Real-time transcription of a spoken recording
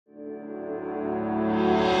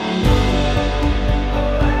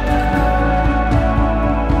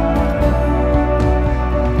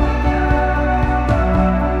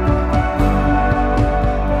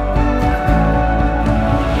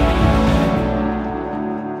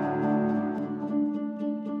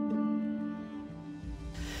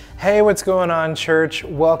Hey, what's going on, church?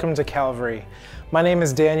 Welcome to Calvary. My name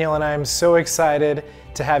is Daniel, and I'm so excited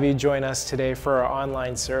to have you join us today for our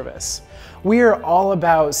online service. We are all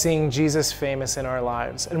about seeing Jesus famous in our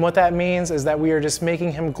lives, and what that means is that we are just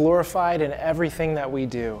making Him glorified in everything that we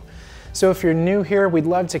do. So if you're new here, we'd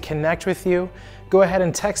love to connect with you. Go ahead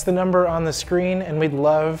and text the number on the screen, and we'd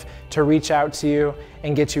love to reach out to you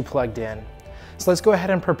and get you plugged in. So let's go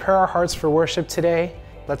ahead and prepare our hearts for worship today.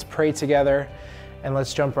 Let's pray together, and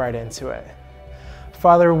let's jump right into it.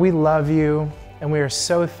 Father, we love you, and we are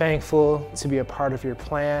so thankful to be a part of your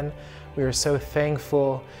plan. We are so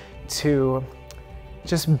thankful to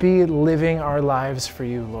just be living our lives for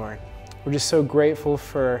you, Lord. We're just so grateful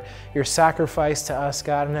for your sacrifice to us,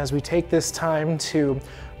 God, and as we take this time to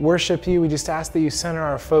worship you, we just ask that you center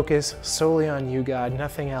our focus solely on you, God,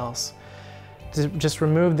 nothing else. Just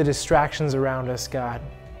remove the distractions around us, God,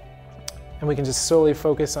 and we can just solely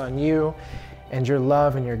focus on you and your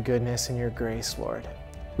love and your goodness and your grace, Lord.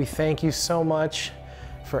 We thank you so much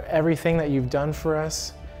for everything that you've done for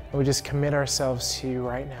us, and we just commit ourselves to you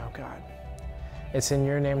right now, God. It's in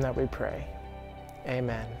your name that we pray.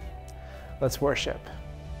 Amen. Let's worship.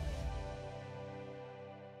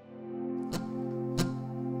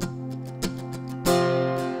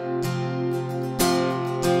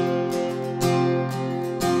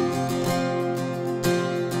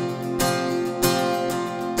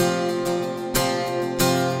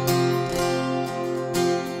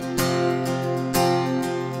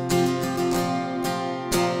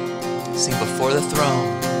 Sing before the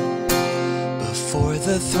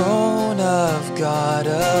throne of God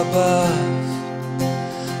above.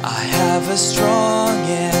 I have a strong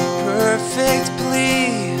and perfect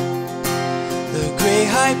plea. The great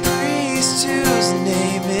high priest whose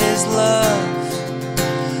name is love,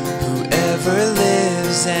 whoever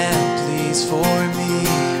lives and pleads for me.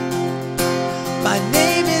 My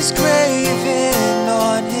name is graven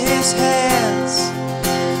on his hands.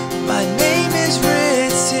 My name is written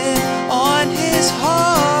on his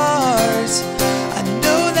heart. I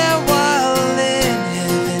know that while in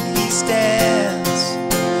heaven he stands,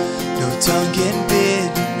 no tongue can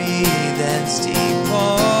bid me thence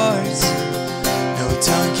depart. No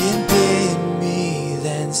tongue can bid me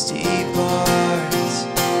thence depart.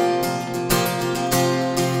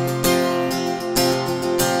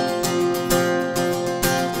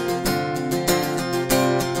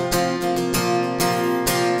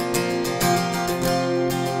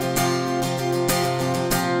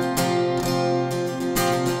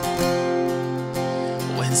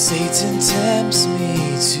 Satan tempts me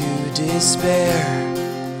to despair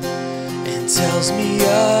and tells me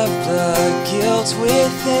of the guilt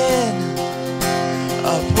within.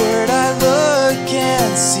 Upward I look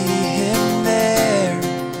and see him there,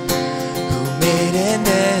 who made an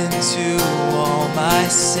end to all my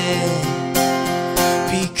sin.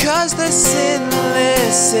 Because the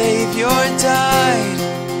sinless Savior died,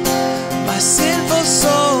 my sinful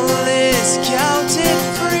soul is counted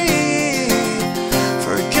free.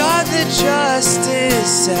 Just is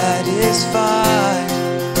satisfied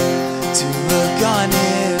to look on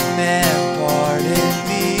him and pardon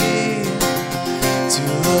me, to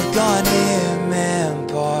look on him and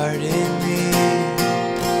pardon me.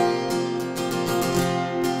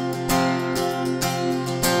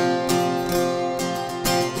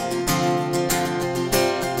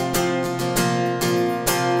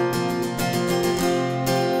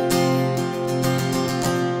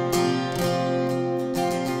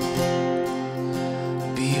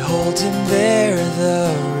 Behold him there,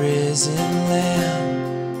 the risen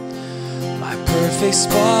Lamb, my perfect,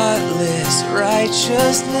 spotless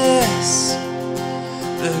righteousness,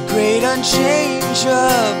 the great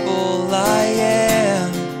unchangeable I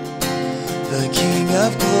am, the King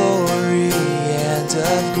of glory and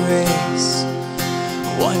of grace.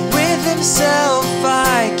 One with himself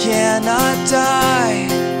I cannot die,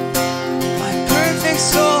 my perfect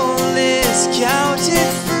soul is counted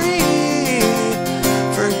free.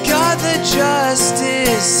 Just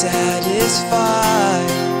is satisfied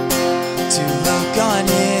to look on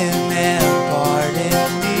him and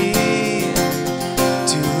pardon me,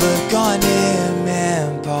 to look on him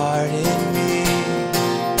and pardon me.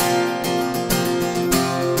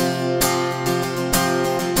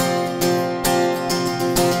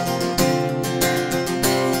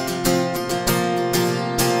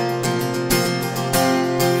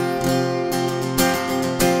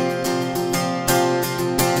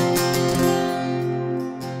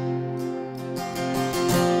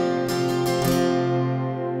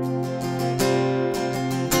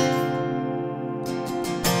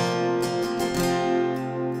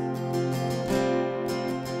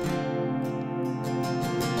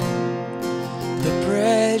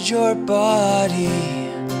 your body,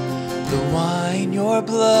 the wine, your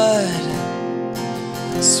blood,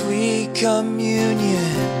 sweet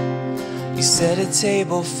communion. You set a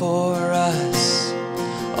table for us.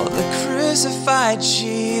 Oh, the crucified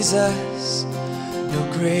Jesus, no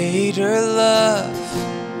greater love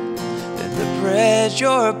than the bread,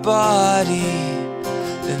 your body,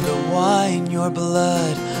 than the wine, your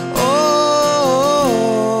blood. Oh,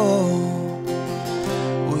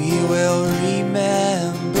 we will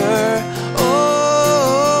remember. Oh,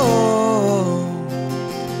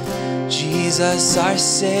 Jesus, our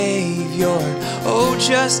Savior. Oh,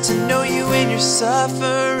 just to know you in your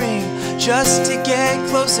suffering, just to get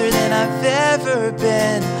closer than I've ever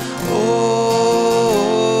been. Oh,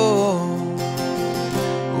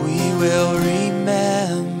 we will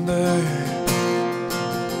remember.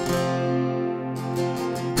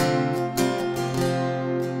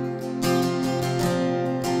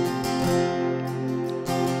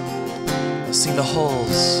 I'll sing the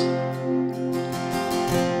holes.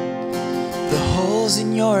 The holes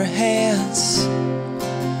in your hands,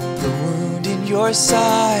 the wound in your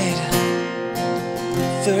side,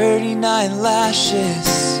 39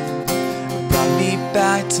 lashes brought me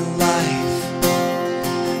back to life.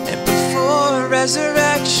 And before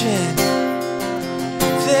resurrection,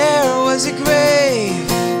 there was a grave.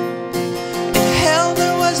 In hell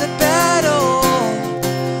there was a battle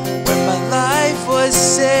where my life was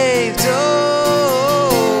saved. Oh,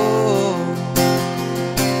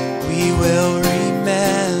 we will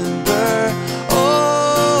remember.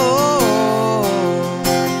 Oh,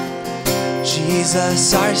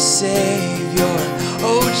 Jesus, our Savior.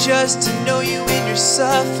 Oh, just to know you in your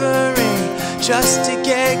suffering, just to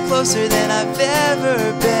get closer than I've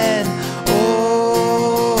ever been.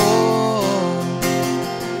 Oh,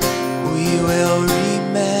 we will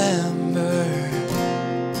remember.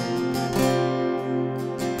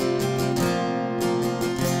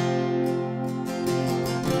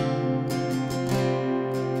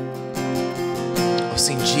 Oh,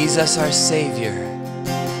 sing Jesus, our Savior.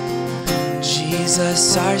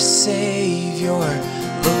 Jesus, our Savior.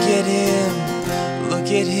 Look at Him, look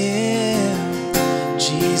at Him.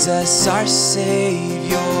 Jesus, our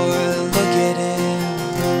Savior. Look at Him.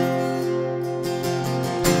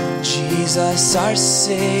 Jesus, our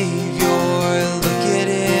Savior. Look at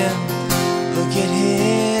Him, look at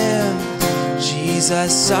Him.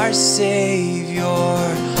 Jesus, our Savior.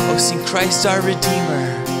 Oh, sing Christ, our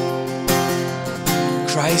Redeemer.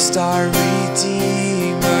 Christ, our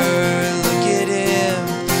Redeemer. Look at Him,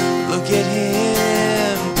 look at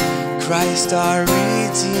Him. Christ, our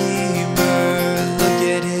Redeemer. Look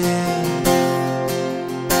at Him.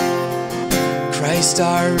 Christ,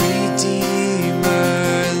 our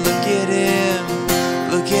Redeemer. Look at Him,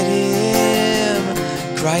 look at Him.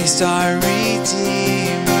 Christ, our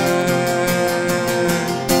Redeemer.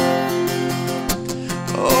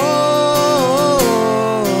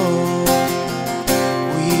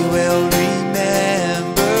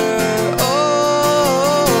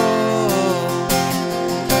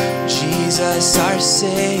 Our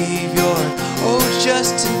Savior. Oh,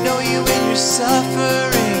 just to know you in your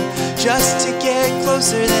suffering, just to get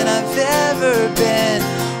closer than I've ever been.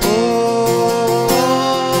 Oh,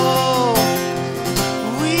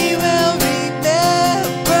 we will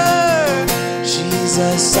remember.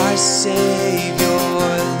 Jesus, our Savior.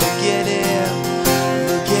 Look at Him,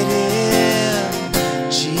 look at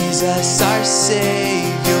Him. Jesus, our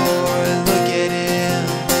Savior. Look at Him.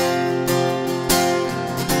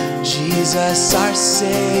 Jesus, our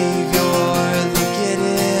Savior, look at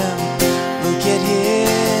Him, look at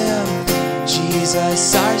Him.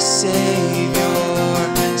 Jesus, our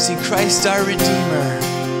Savior. See Christ, our Redeemer.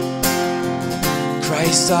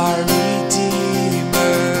 Christ, our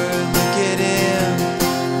Redeemer. Look at Him,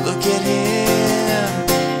 look at Him.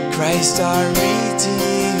 Christ, our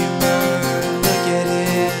Redeemer. Look at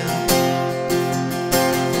Him.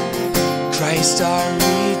 Christ, our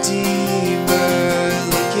Redeemer.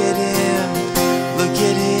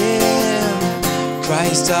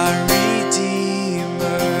 Christ, our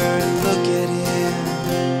Redeemer, look at Him.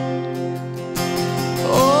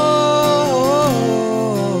 Oh,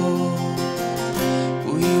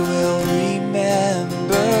 we will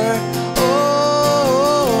remember.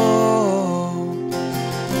 Oh,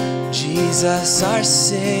 Jesus, our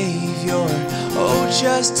Savior. Oh,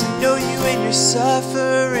 just to know you in your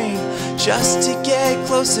suffering, just to get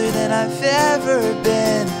closer than I've ever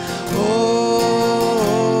been. Oh,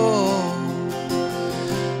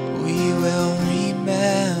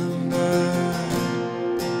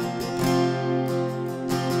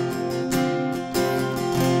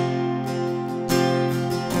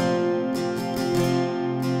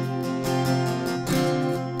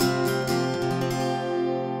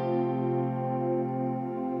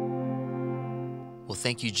 Well,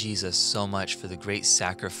 thank you, Jesus, so much for the great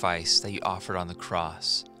sacrifice that you offered on the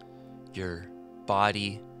cross. Your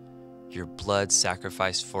body, your blood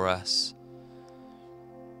sacrificed for us.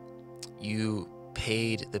 You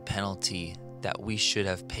paid the penalty that we should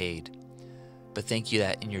have paid. But thank you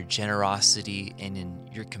that in your generosity and in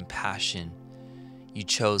your compassion, you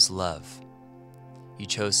chose love. You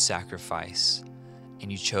chose sacrifice, and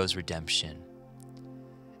you chose redemption.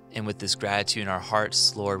 And with this gratitude in our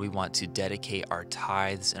hearts, Lord, we want to dedicate our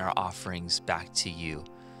tithes and our offerings back to you.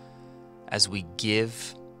 As we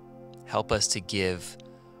give, help us to give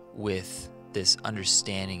with this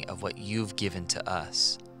understanding of what you've given to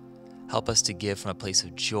us. Help us to give from a place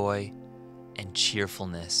of joy and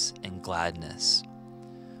cheerfulness and gladness.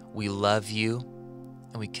 We love you,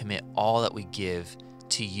 and we commit all that we give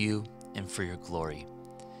to you and for your glory.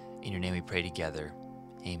 In your name we pray together.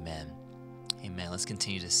 Amen. Amen. Let's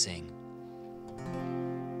continue to sing.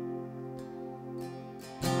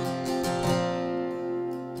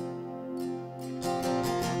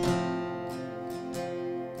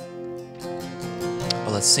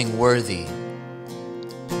 Well, let's sing Worthy.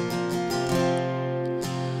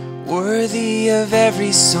 Worthy of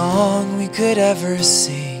every song we could ever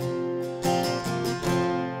sing.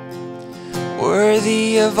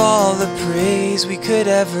 Worthy of all the praise we could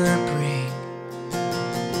ever bring.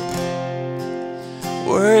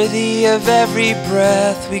 Worthy of every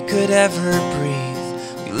breath we could ever breathe.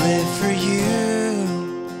 We live for you.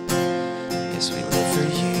 Yes, we live for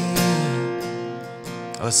you.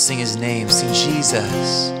 Let's sing his name. Sing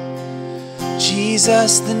Jesus.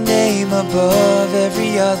 Jesus, the name above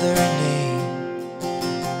every other name.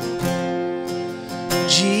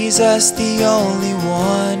 Jesus, the only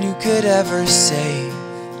one who could ever save.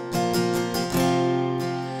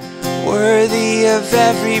 Worthy of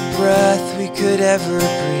every breath we could ever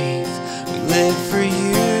breathe. We live for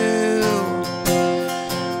you.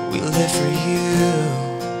 We live for you.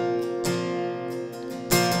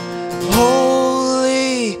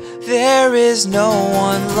 Holy, there is no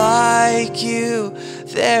one like you.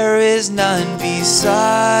 There is none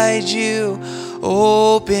beside you.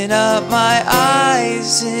 Open up my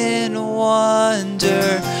eyes in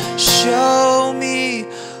wonder. Show me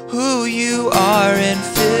who you are and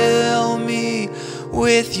fill me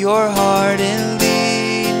with your heart and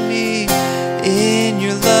lead me in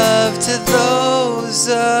your love to those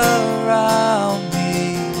around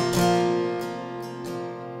me.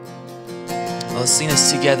 Let's sing this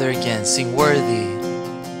together again. Sing Worthy.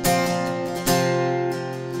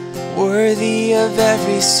 Worthy of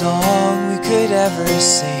every song we could ever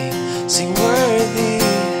sing. Sing Worthy.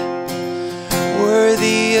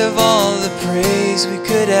 Worthy of all the praise we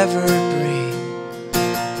could ever bring.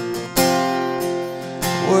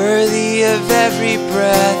 Worthy of every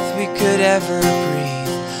breath we could ever breathe.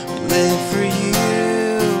 We live for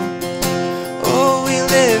you. Oh, we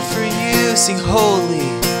live for you. Sing Holy.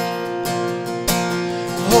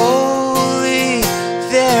 Holy,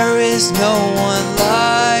 there is no one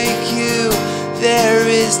like you. There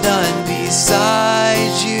is none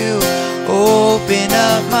beside you. Open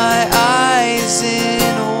up my eyes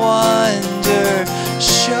in wonder.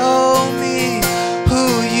 Show me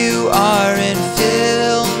who you are and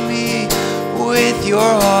fill me with your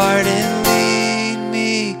heart and lead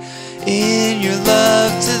me in your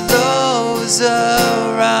love to those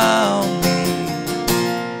around me.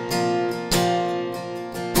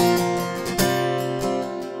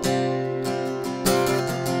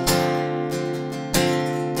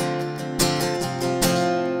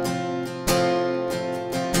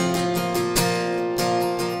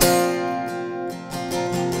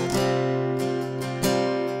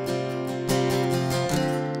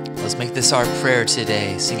 Make this our prayer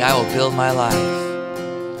today. Sing, I will build my life.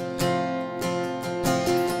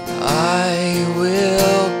 I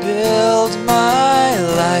will build my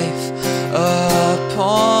life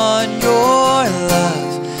upon your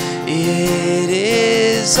love. It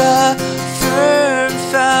is a firm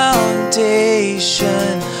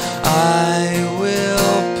foundation. I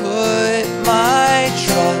will put my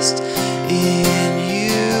trust in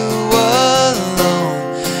you alone,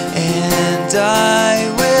 and I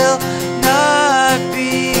will not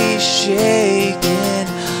be shaken.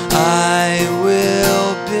 I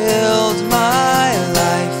will build my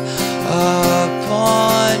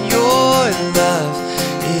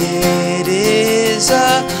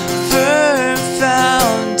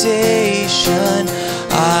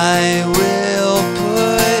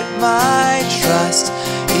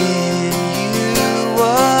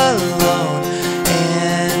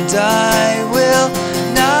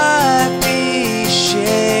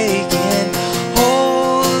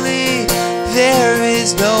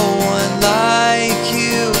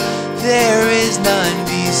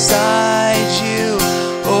beside you.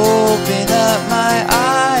 Open up my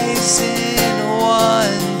eyes in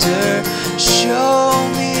wonder. Show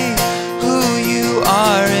me who you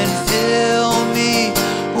are and fill me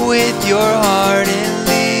with your heart and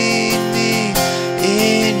lead me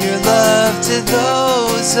in your love to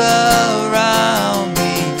those around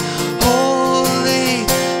me. Holy,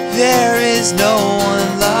 there is no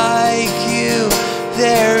one like you.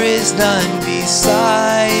 There is none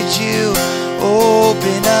beside you.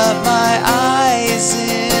 Open up my eyes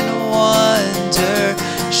in wonder.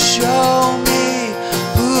 Show me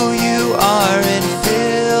who you are and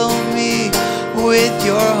fill me with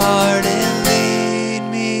your heart and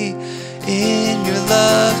lead me in your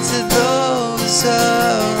love to those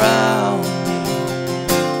around me.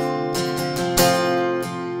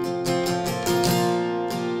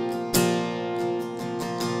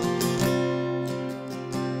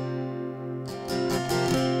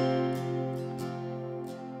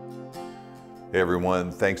 Hey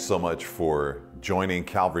everyone, thanks so much for joining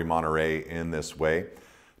Calvary Monterey in this way.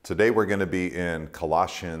 Today we're going to be in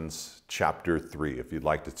Colossians chapter 3, if you'd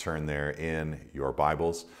like to turn there in your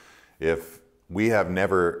Bibles. If we have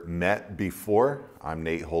never met before, I'm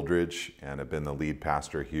Nate Holdridge and I've been the lead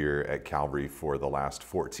pastor here at Calvary for the last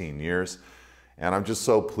 14 years. And I'm just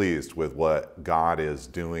so pleased with what God is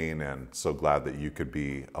doing and so glad that you could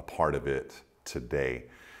be a part of it today.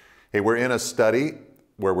 Hey, we're in a study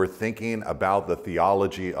where we're thinking about the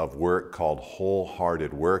theology of work called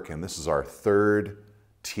Whole-Hearted Work, and this is our third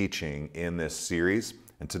teaching in this series.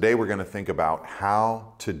 And today we're going to think about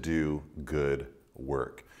how to do good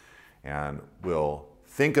work. And we'll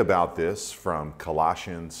think about this from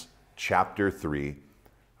Colossians chapter 3,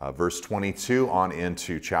 verse 22 on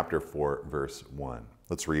into chapter 4, verse 1.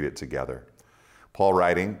 Let's read it together. Paul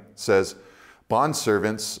writing says,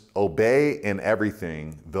 "Bondservants, obey in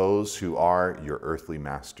everything those who are your earthly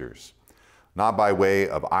masters, not by way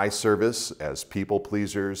of eye service as people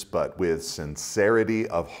pleasers, but with sincerity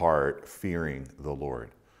of heart, fearing the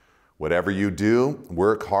Lord. Whatever you do,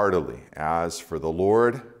 work heartily, as for the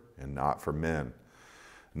Lord and not for men,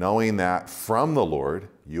 knowing that from the Lord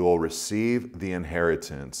you will receive the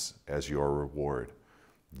inheritance as your reward.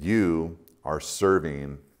 You are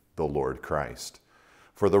serving the Lord Christ.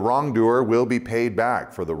 For the wrongdoer will be paid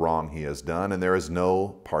back for the wrong he has done, and there is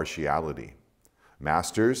no partiality.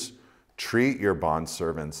 Masters, treat your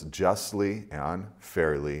bondservants justly and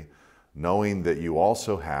fairly, knowing that you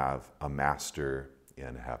also have a master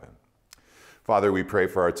in heaven." Father, we pray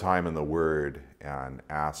for our time in the Word and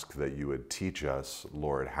ask that you would teach us,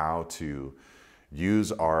 Lord, how to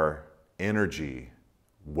use our energy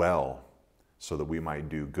well so that we might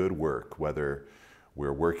do good work, whether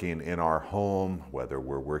we're working in our home, whether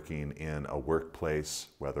we're working in a workplace,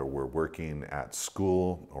 whether we're working at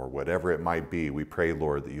school, or whatever it might be. We pray,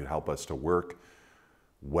 Lord, that you help us to work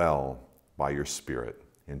well by your Spirit.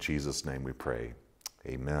 In Jesus' name we pray.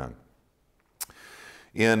 Amen.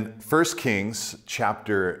 In 1 Kings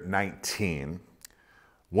chapter 19,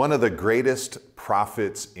 one of the greatest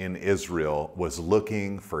prophets in Israel was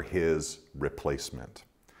looking for his replacement.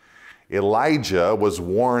 Elijah was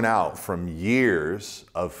worn out from years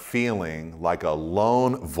of feeling like a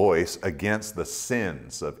lone voice against the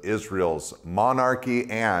sins of Israel's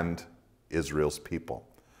monarchy and Israel's people.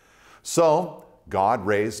 So God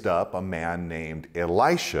raised up a man named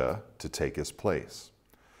Elisha to take his place.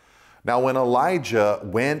 Now, when Elijah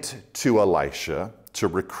went to Elisha to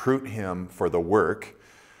recruit him for the work,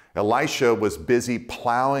 Elisha was busy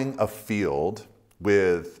plowing a field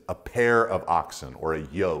with a pair of oxen, or a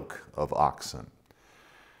yoke of oxen.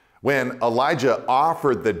 When Elijah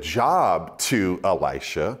offered the job to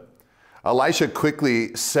Elisha, Elisha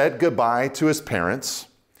quickly said goodbye to his parents,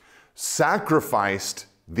 sacrificed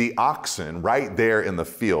the oxen right there in the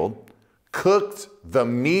field, cooked the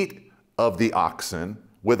meat of the oxen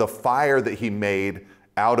with a fire that he made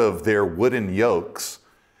out of their wooden yokes,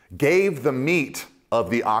 gave the meat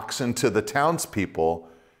of the oxen to the townspeople,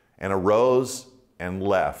 and arose and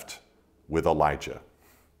left with Elijah.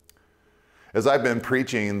 As I've been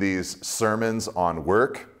preaching these sermons on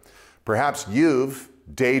work, perhaps you've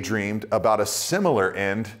daydreamed about a similar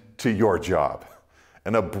end to your job,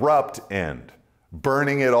 an abrupt end,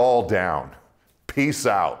 burning it all down. Peace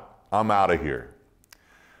out, I'm out of here.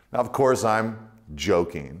 Now, of course, I'm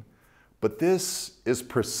joking, but this is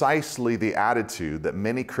precisely the attitude that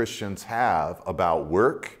many Christians have about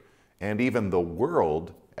work and even the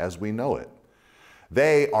world as we know it.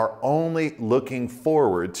 They are only looking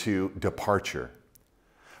forward to departure.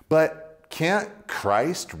 But can't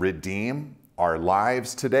Christ redeem our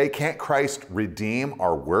lives today? Can't Christ redeem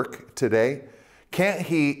our work today? Can't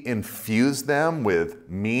he infuse them with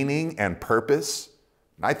meaning and purpose?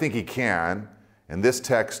 I think he can, and this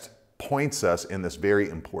text points us in this very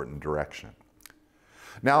important direction.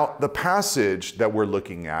 Now, the passage that we're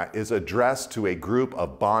looking at is addressed to a group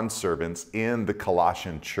of bondservants in the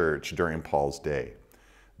Colossian church during Paul's day.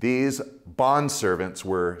 These bondservants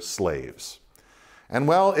were slaves. And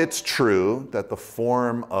well, it's true that the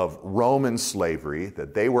form of Roman slavery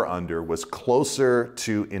that they were under was closer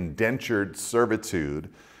to indentured servitude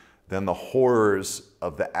than the horrors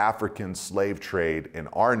of the African slave trade in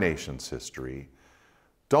our nation's history.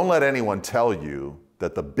 Don't let anyone tell you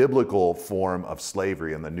that the biblical form of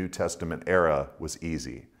slavery in the New Testament era was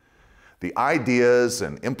easy. The ideas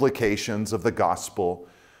and implications of the gospel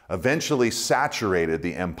eventually saturated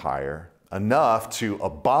the empire enough to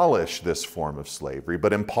abolish this form of slavery,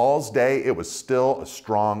 but in Paul's day, it was still a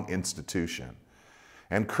strong institution.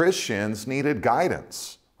 And Christians needed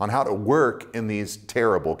guidance on how to work in these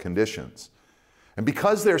terrible conditions. And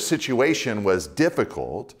because their situation was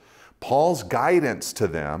difficult, Paul's guidance to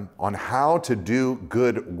them on how to do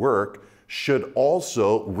good work should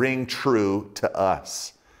also ring true to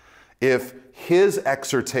us. If his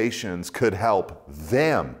exhortations could help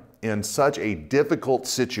them in such a difficult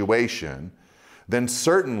situation, then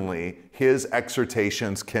certainly his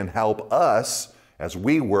exhortations can help us as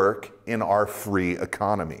we work in our free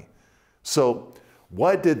economy. So,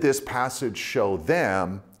 what did this passage show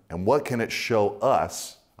them, and what can it show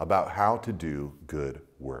us about how to do good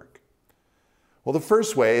work? Well, the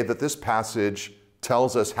first way that this passage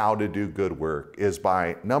tells us how to do good work is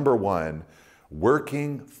by, number one,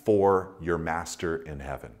 working for your master in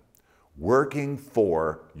heaven. Working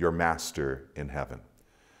for your master in heaven.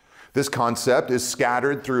 This concept is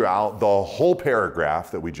scattered throughout the whole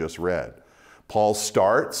paragraph that we just read. Paul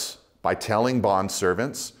starts by telling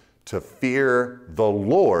bondservants to fear the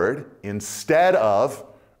Lord instead of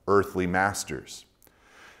earthly masters.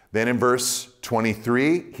 Then in verse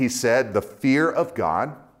 23, he said the fear of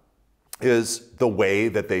God is the way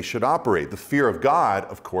that they should operate. The fear of God,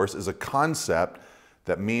 of course, is a concept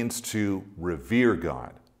that means to revere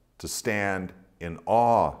God, to stand in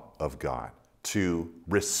awe of God, to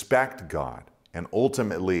respect God, and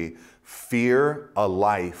ultimately fear a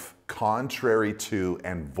life contrary to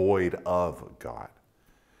and void of God.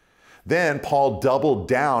 Then Paul doubled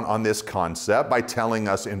down on this concept by telling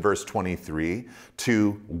us in verse 23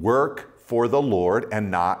 to work for the Lord and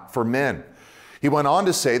not for men. He went on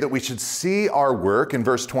to say that we should see our work in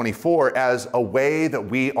verse 24 as a way that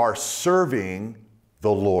we are serving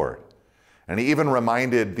the Lord. And he even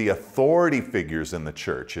reminded the authority figures in the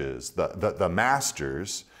churches, the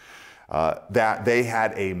masters, that they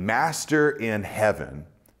had a master in heaven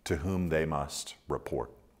to whom they must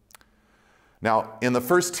report. Now, in the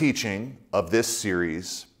first teaching of this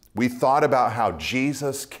series, we thought about how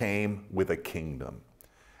Jesus came with a kingdom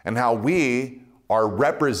and how we are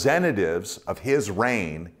representatives of his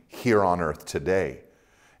reign here on earth today.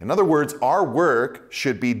 In other words, our work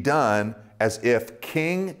should be done as if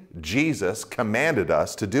King Jesus commanded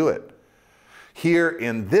us to do it. Here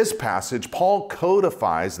in this passage, Paul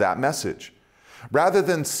codifies that message. Rather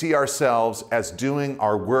than see ourselves as doing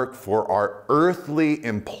our work for our earthly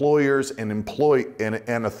employers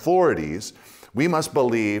and authorities, we must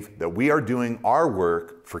believe that we are doing our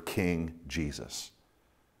work for King Jesus.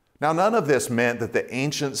 Now, none of this meant that the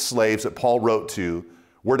ancient slaves that Paul wrote to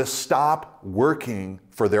were to stop working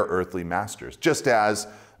for their earthly masters, just as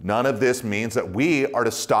none of this means that we are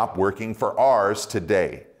to stop working for ours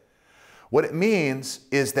today. What it means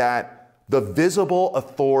is that the visible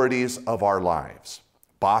authorities of our lives,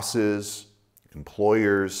 bosses,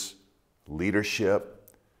 employers, leadership,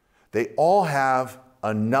 they all have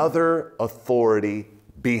another authority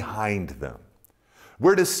behind them.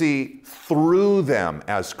 We're to see through them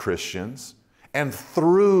as Christians and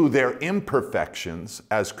through their imperfections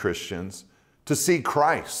as Christians to see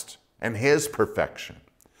Christ and his perfection.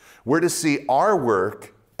 We're to see our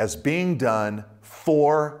work as being done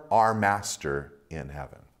for our Master in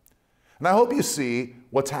heaven. And I hope you see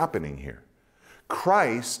what's happening here.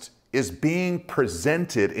 Christ is being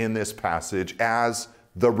presented in this passage as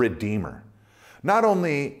the Redeemer. Not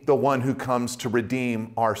only the one who comes to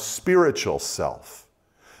redeem our spiritual self,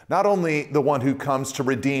 not only the one who comes to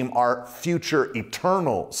redeem our future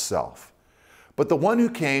eternal self, but the one who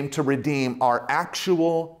came to redeem our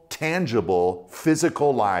actual, tangible,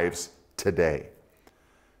 physical lives today.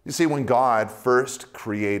 You see, when God first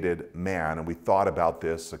created man, and we thought about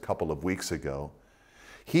this a couple of weeks ago,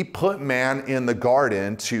 he put man in the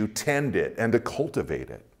garden to tend it and to cultivate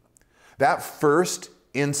it. That first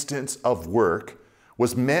instance of work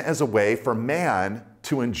was meant as a way for man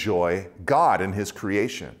to enjoy God and his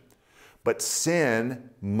creation. But sin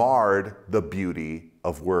marred the beauty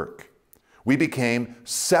of work. We became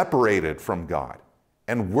separated from God,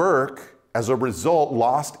 and work, as a result,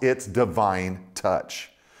 lost its divine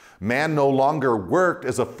touch. Man no longer worked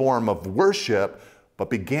as a form of worship, but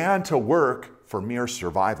began to work for mere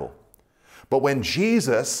survival. But when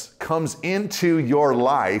Jesus comes into your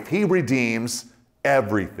life, he redeems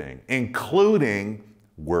everything, including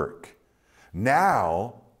work.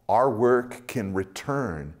 Now, our work can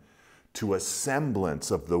return to a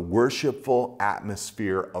semblance of the worshipful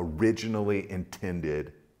atmosphere originally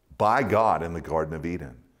intended by God in the Garden of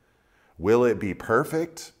Eden. Will it be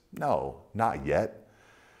perfect? No, not yet.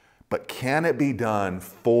 But can it be done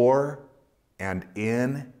for and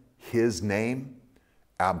in his name?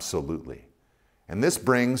 Absolutely. And this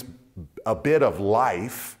brings a bit of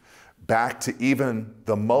life back to even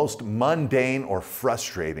the most mundane or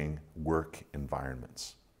frustrating work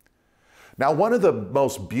environments. Now, one of the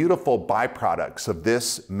most beautiful byproducts of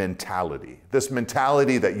this mentality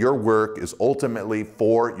that your work is ultimately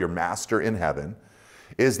for your master in heaven,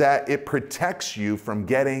 is that it protects you from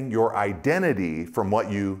getting your identity from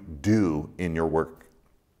what you do in your work.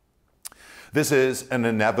 This is an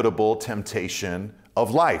inevitable temptation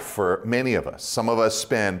of life for many of us. Some of us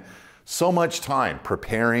spend so much time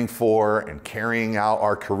preparing for and carrying out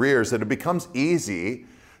our careers that it becomes easy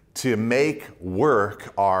to make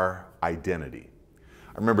work our identity.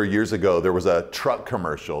 I remember years ago there was a truck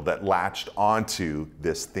commercial that latched onto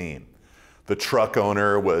this theme. The truck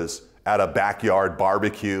owner was at a backyard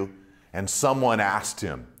barbecue and someone asked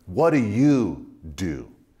him, "What do you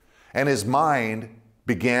do?" And his mind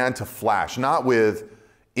began to flash, not with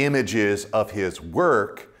images of his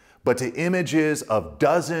work, but to images of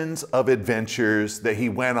dozens of adventures that he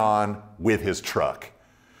went on with his truck.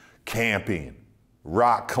 Camping,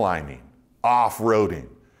 rock climbing, off-roading.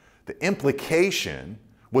 The implication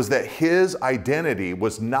was that his identity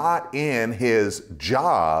was not in his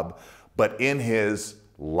job, but in his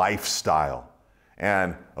lifestyle.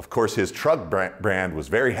 And of course, his truck brand was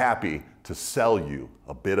very happy to sell you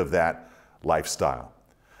a bit of that lifestyle.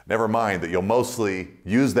 Never mind that you'll mostly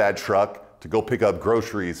use that truck to go pick up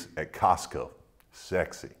groceries at Costco.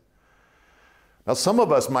 Sexy. Now, some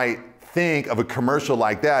of us might think of a commercial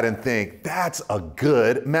like that and think, that's a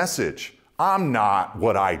good message. I'm not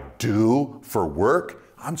what I do for work.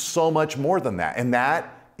 I'm so much more than that. And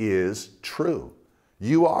that is true.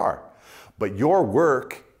 You are. But your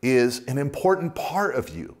work is an important part of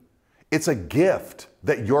you. It's a gift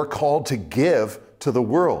that you're called to give to the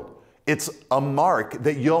world. It's a mark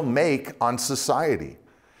that you'll make on society.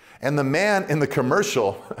 And the man in the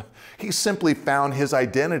commercial, he simply found his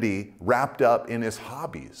identity wrapped up in his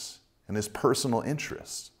hobbies and his personal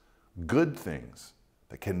interests, good things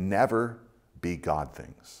that can never be God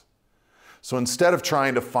things. So instead of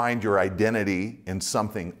trying to find your identity in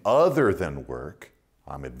something other than work,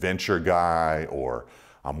 I'm adventure guy, or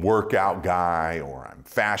I'm workout guy, or I'm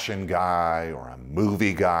fashion guy, or I'm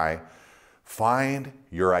movie guy, find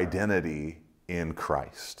your identity in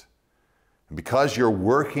Christ. And because you're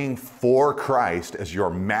working for Christ as your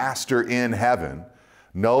master in heaven,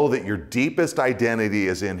 know that your deepest identity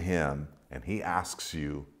is in him, and he asks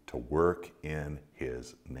you to work in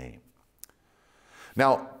his name.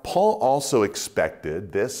 Now, Paul also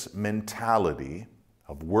expected this mentality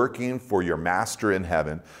of working for your master in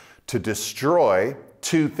heaven to destroy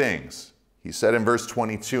two things. He said in verse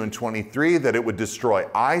 22 and 23 that it would destroy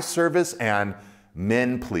eye service and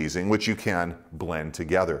men-pleasing, which you can blend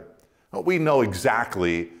together. Well, we know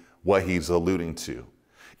exactly what he's alluding to.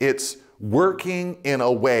 It's working in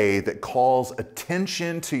a way that calls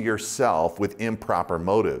attention to yourself with improper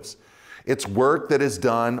motives. It's work that is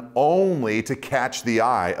done only to catch the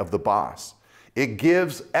eye of the boss. It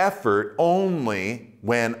gives effort only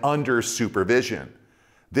when under supervision.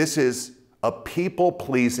 This is a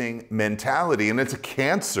people-pleasing mentality, and it's a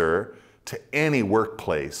cancer to any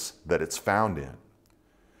workplace that it's found in.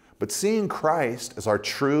 But seeing Christ as our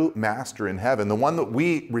true master in heaven, the one that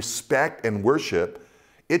we respect and worship,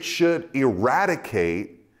 it should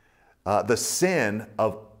eradicate the sin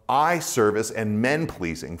of eye service and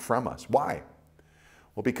men-pleasing from us. Why?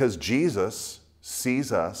 Well, because Jesus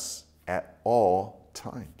sees us at all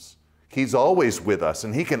times. He's always with us,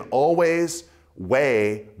 and he can always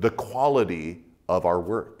weigh the quality of our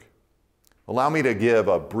work. Allow me to give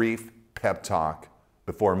a brief pep talk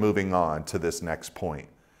before moving on to this next point.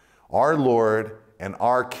 Our Lord and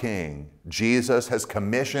our King, Jesus, has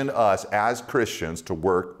commissioned us as Christians to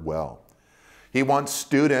work well. He wants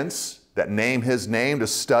students that name his name to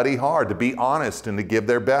study hard, to be honest, and to give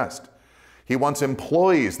their best. He wants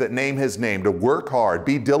employees that name his name to work hard,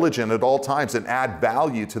 be diligent at all times, and add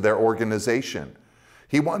value to their organization.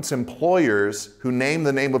 He wants employers who name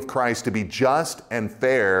the name of Christ to be just and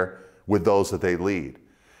fair with those that they lead.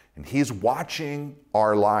 And he's watching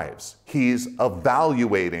our lives. He's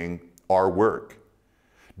evaluating our work.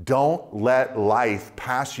 Don't let life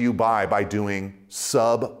pass you by doing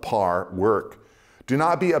subpar work. Do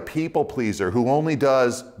not be a people pleaser who only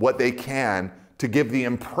does what they can to give the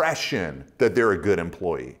impression that they're a good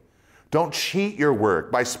employee. Don't cheat your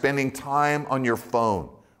work by spending time on your phone,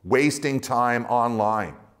 wasting time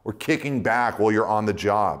online, or kicking back while you're on the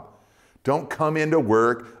job. Don't come into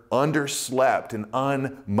work underslept and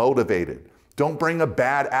unmotivated. Don't bring a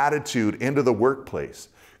bad attitude into the workplace.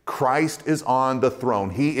 Christ is on the throne.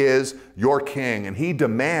 He is your king, and he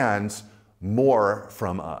demands more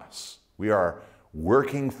from us. We are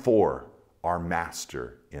working for our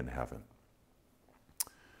master in heaven.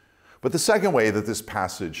 But the second way that this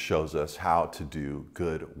passage shows us how to do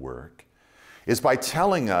good work is by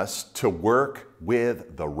telling us to work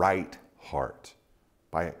with the right heart.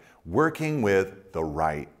 By working with the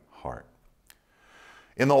right heart.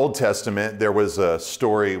 In the Old Testament, there was a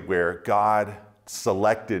story where God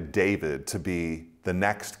selected David to be the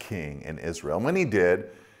next king in Israel. And when he did,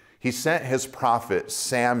 he sent his prophet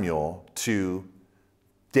Samuel to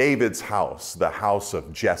David's house, the house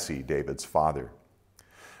of Jesse, David's father.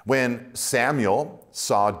 When Samuel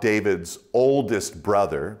saw David's oldest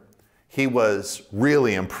brother, he was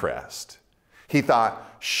really impressed. He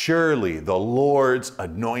thought, surely the Lord's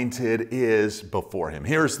anointed is before him.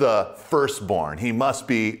 Here's the firstborn. He must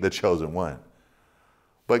be the chosen one.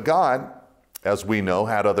 But God, as we know,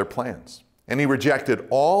 had other plans. And he rejected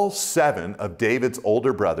all 7 of David's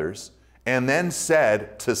older brothers and then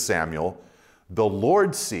said to Samuel, the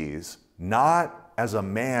Lord sees not as a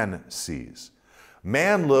man sees.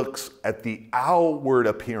 Man looks at the outward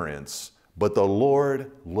appearance, but the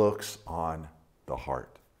Lord looks on the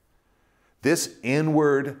heart. This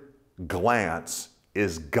inward glance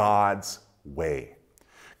is God's way.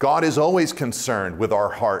 God is always concerned with our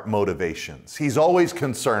heart motivations. He's always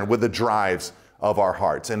concerned with the drives of our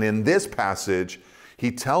hearts. And in this passage,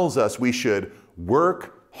 he tells us we should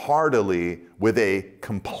work heartily with a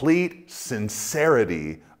complete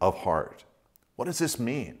sincerity of heart. What does this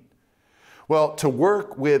mean? Well, to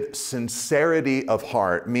work with sincerity of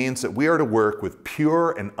heart means that we are to work with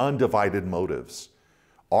pure and undivided motives.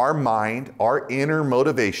 Our mind, our inner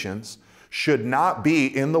motivations should not be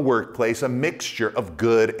in the workplace a mixture of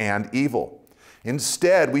good and evil.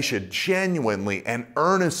 Instead, we should genuinely and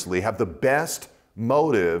earnestly have the best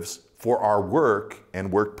motives for our work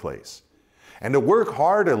and workplace. And to work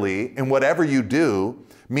heartily in whatever you do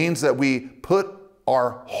means that we put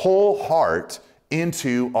our whole heart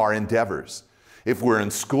into our endeavors. If we're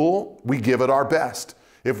in school, we give it our best.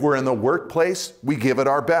 If we're in the workplace, we give it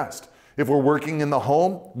our best. If we're working in the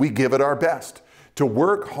home, we give it our best. To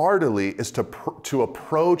work heartily is to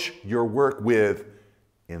approach your work with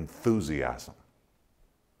enthusiasm.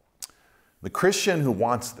 The Christian who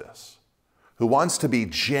wants this, who wants to be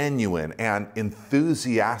genuine and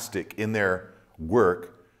enthusiastic in their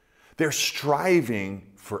work, they're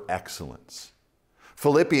striving for excellence.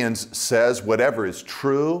 Philippians says, whatever is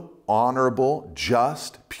true, honorable,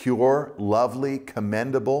 just, pure, lovely,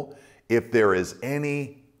 commendable, if there is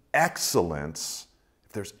any excellence,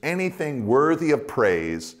 if there's anything worthy of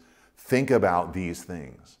praise, think about these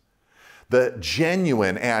things. The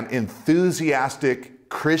genuine and enthusiastic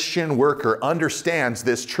Christian worker understands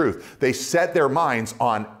this truth. They set their minds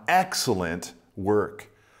on excellent work.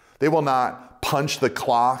 They will not punch the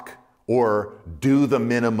clock or do the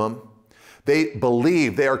minimum. They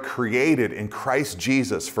believe they are created in Christ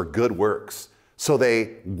Jesus for good works. So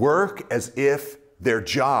they work as if their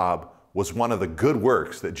job was one of the good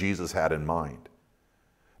works that Jesus had in mind.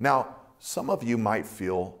 Now, some of you might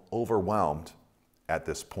feel overwhelmed at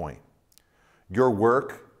this point. Your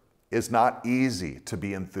work is not easy to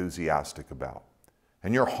be enthusiastic about,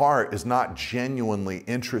 and your heart is not genuinely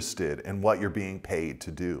interested in what you're being paid to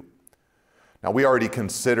do. Now, we already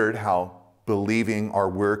considered how believing our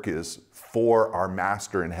work is for our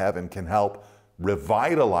Master in heaven can help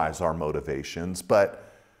revitalize our motivations,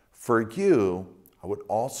 but for you, I would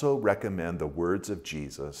also recommend the words of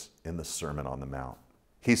Jesus in the Sermon on the Mount.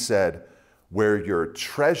 He said, where your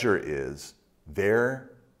treasure is,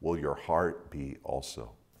 there will your heart be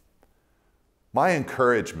also. My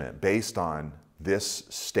encouragement based on this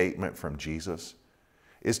statement from Jesus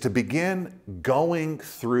is to begin going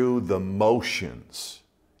through the motions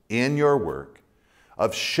in your work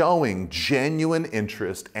of showing genuine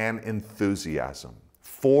interest and enthusiasm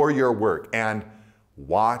for your work, and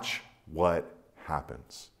watch what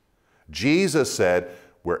happens. Jesus said,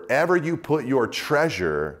 wherever you put your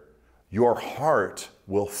treasure, your heart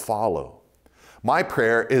will follow. My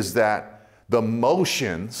prayer is that the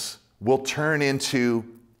motions will turn into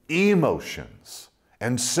emotions,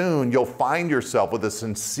 and soon you'll find yourself with a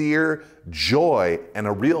sincere joy and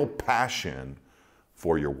a real passion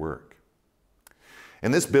for your work.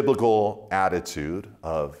 And this biblical attitude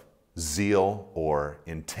of zeal or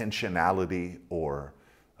intentionality or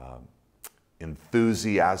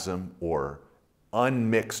enthusiasm or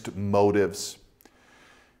unmixed motives,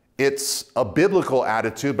 it's a biblical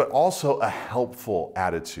attitude, but also a helpful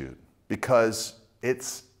attitude because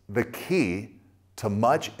it's the key to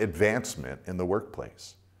much advancement in the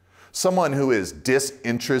workplace. Someone who is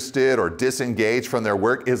disinterested or disengaged from their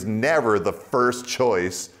work is never the first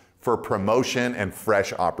choice for promotion and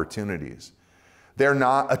fresh opportunities. They're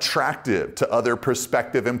not attractive to other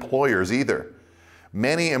prospective employers either.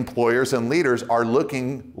 Many employers and leaders are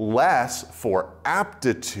looking less for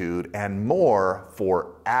aptitude and more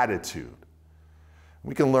for attitude.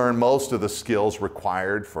 We can learn most of the skills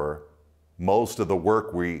required for most of the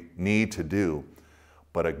work we need to do,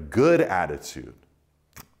 but a good attitude,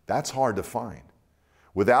 that's hard to find.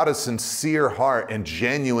 Without a sincere heart and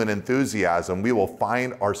genuine enthusiasm, we will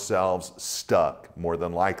find ourselves stuck, more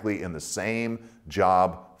than likely, in the same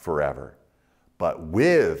job forever. But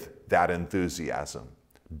with that enthusiasm,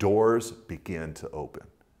 doors begin to open.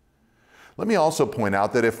 Let me also point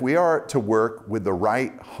out that if we are to work with the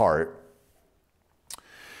right heart,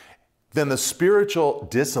 then the spiritual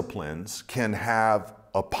disciplines can have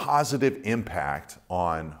a positive impact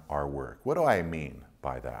on our work. What do I mean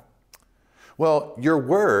by that? Well, your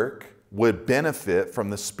work would benefit from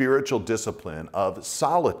the spiritual discipline of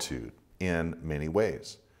solitude in many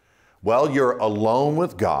ways. While you're alone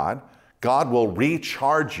with God, God will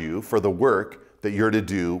recharge you for the work that you're to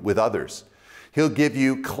do with others. He'll give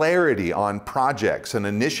you clarity on projects and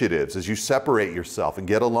initiatives as you separate yourself and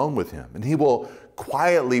get alone with Him. And He will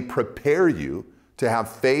quietly prepare you to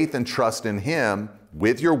have faith and trust in Him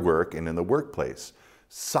with your work and in the workplace.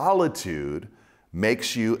 Solitude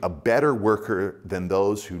makes you a better worker than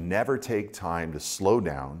those who never take time to slow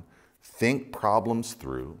down, think problems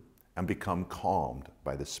through, and become calmed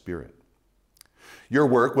by the Spirit. Your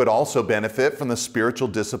work would also benefit from the spiritual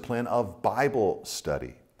discipline of Bible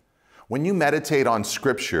study. When you meditate on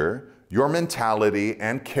Scripture, your mentality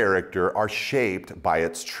and character are shaped by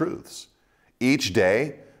its truths. Each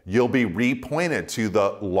day, you'll be repointed to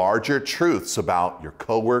the larger truths about your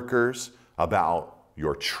coworkers, about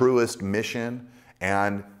your truest mission,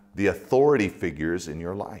 and the authority figures in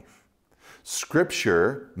your life.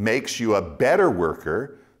 Scripture makes you a better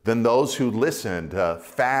worker than those who listen to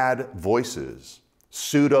fad voices,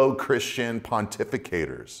 pseudo-Christian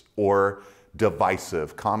pontificators, or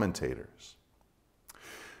divisive commentators.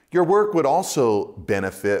 Your work would also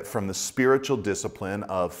benefit from the spiritual discipline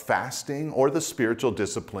of fasting or the spiritual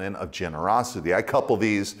discipline of generosity. I couple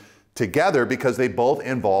these together because they both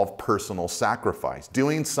involve personal sacrifice,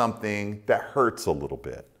 doing something that hurts a little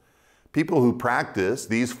bit. People who practice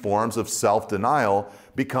these forms of self-denial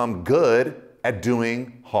become good at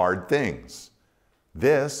doing hard things.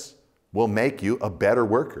 This will make you a better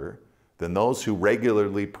worker than those who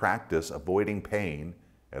regularly practice avoiding pain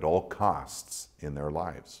at all costs in their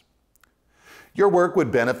lives. Your work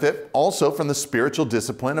would benefit also from the spiritual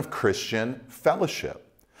discipline of Christian fellowship.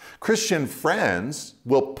 Christian friends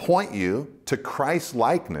will point you to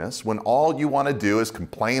Christ-likeness when all you want to do is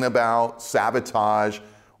complain about, sabotage,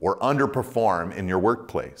 or underperform in your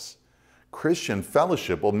workplace. Christian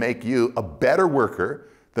fellowship will make you a better worker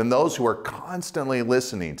than those who are constantly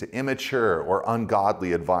listening to immature or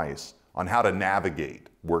ungodly advice on how to navigate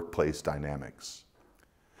workplace dynamics.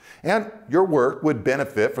 And your work would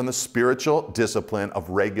benefit from the spiritual discipline of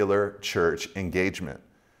regular church engagement.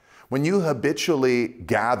 When you habitually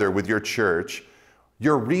gather with your church,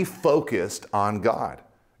 you're refocused on God.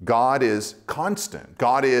 God is constant.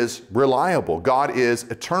 God is reliable. God is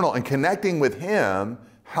eternal. And connecting with Him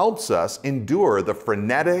helps us endure the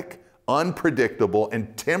frenetic, unpredictable,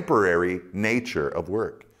 and temporary nature of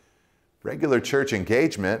work. Regular church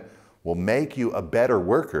engagement will make you a better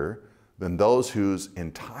worker than those whose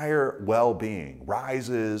entire well-being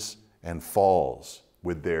rises and falls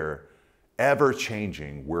with their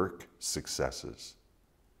ever-changing work successes.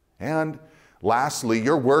 And lastly,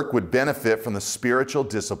 your work would benefit from the spiritual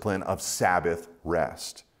discipline of Sabbath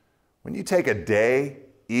rest. When you take a day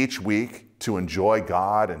each week to enjoy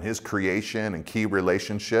God and His creation and key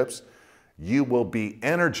relationships, you will be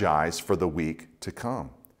energized for the week to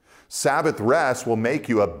come. Sabbath rest will make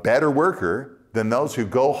you a better worker than those who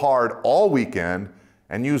go hard all weekend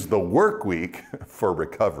and use the work week for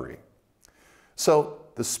recovery. So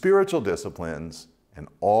the spiritual disciplines and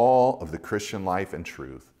all of the Christian life and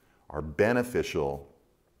truth are beneficial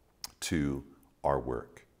to our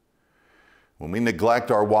work. When we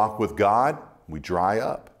neglect our walk with God, we dry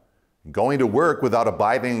up. Going to work without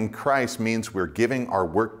abiding in Christ means we're giving our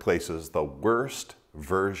workplaces the worst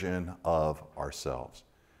version of ourselves.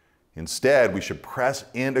 Instead, we should press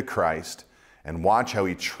into Christ and watch how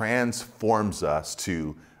He transforms us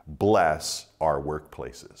to bless our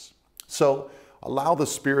workplaces. So allow the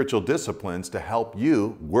spiritual disciplines to help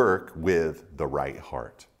you work with the right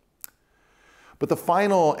heart. But the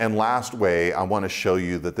final and last way I want to show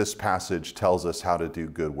you that this passage tells us how to do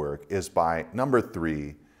good work is by, number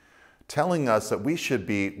 3, telling us that we should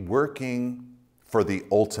be working for the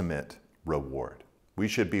ultimate reward. We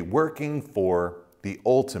should be working for the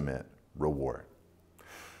ultimate reward.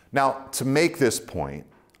 Now, to make this point,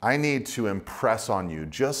 I need to impress on you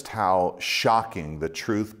just how shocking the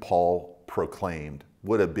truth Paul proclaimed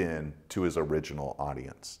would have been to his original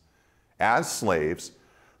audience. As slaves,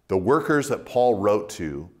 the workers that Paul wrote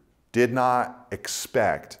to did not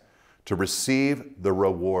expect to receive the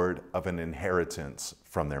reward of an inheritance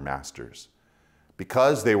from their masters.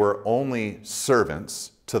 Because they were only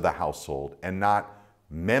servants to the household and not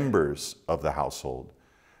members of the household,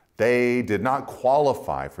 they did not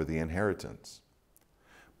qualify for the inheritance.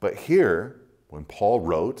 But here, when Paul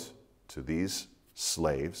wrote to these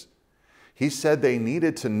slaves, he said they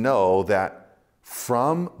needed to know that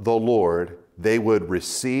from the Lord they would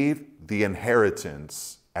receive the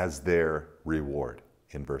inheritance as their reward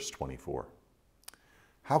in verse 24.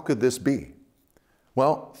 How could this be?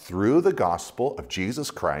 Well, through the gospel of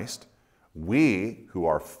Jesus Christ, we who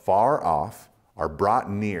are far off are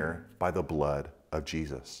brought near by the blood of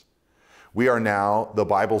Jesus. We are now, the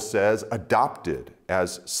Bible says, adopted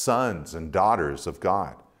as sons and daughters of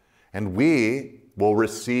God. And we will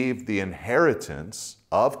receive the inheritance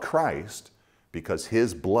of Christ because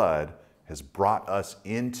His blood has brought us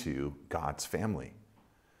into God's family.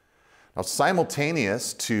 Now,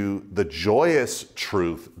 simultaneous to the joyous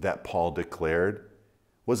truth that Paul declared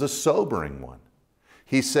was a sobering one.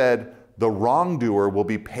 He said, the wrongdoer will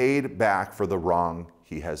be paid back for the wrong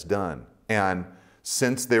he has done. And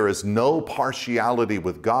since there is no partiality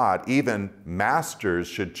with God, even masters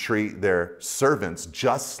should treat their servants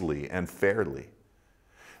justly and fairly.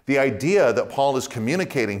 The idea that Paul is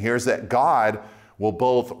communicating here is that God will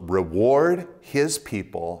both reward His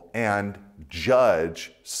people and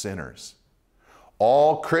judge sinners.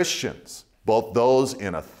 All Christians, both those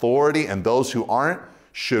in authority and those who aren't,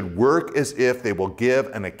 should work as if they will give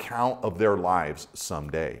an account of their lives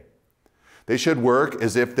someday. They should work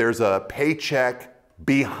as if there's a paycheck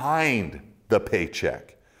behind the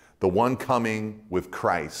paycheck, the one coming with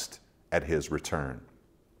Christ at His return.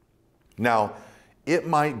 Now, it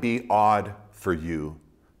might be odd for you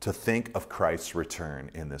to think of Christ's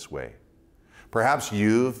return in this way. Perhaps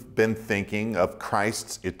you've been thinking of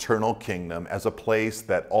Christ's eternal kingdom as a place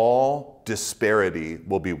that all disparity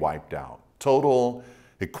will be wiped out, total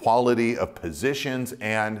equality of positions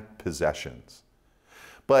and possessions.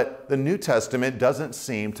 But the New Testament doesn't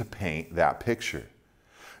seem to paint that picture.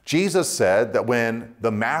 Jesus said that when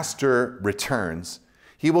the Master returns,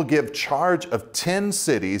 He will give charge of 10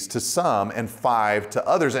 cities to some and 5 to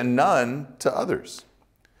others, and none to others.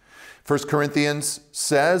 1 Corinthians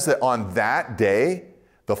says that on that day,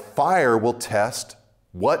 the fire will test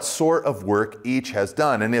what sort of work each has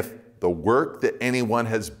done. And if the work that anyone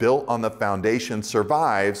has built on the foundation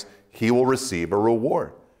survives, he will receive a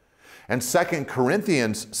reward. And 2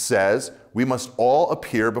 Corinthians says we must all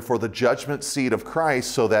appear before the judgment seat of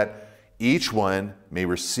Christ so that each one may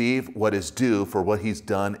receive what is due for what he's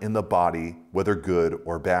done in the body, whether good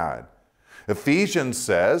or bad. Ephesians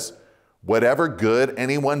says, whatever good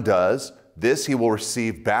anyone does, this he will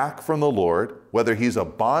receive back from the Lord, whether he's a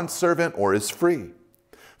bondservant or is free.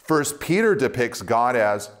 1 Peter depicts God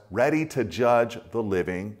as ready to judge the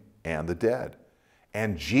living and the dead.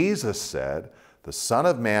 And Jesus said, the Son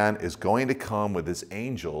of Man is going to come with His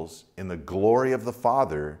angels in the glory of the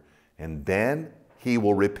Father, and then He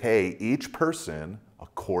will repay each person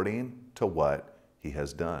according to what he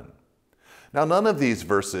has done. Now, none of these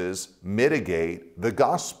verses mitigate the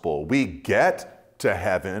gospel. We get to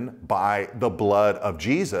heaven by the blood of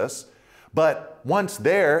Jesus, but once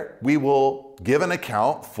there, we will give an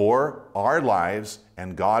account for our lives,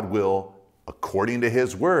 and God will, according to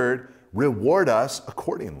His word, reward us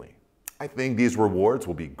accordingly. I think these rewards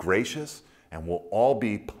will be gracious and we'll all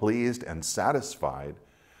be pleased and satisfied.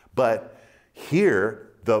 But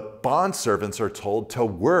here, the bondservants are told to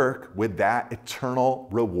work with that eternal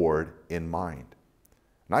reward in mind.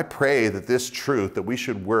 And I pray that this truth, that we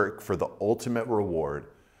should work for the ultimate reward,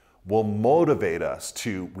 will motivate us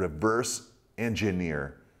to reverse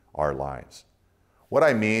engineer our lives. What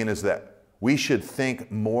I mean is that we should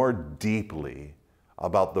think more deeply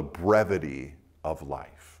about the brevity of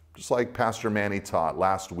life, just like Pastor Manny taught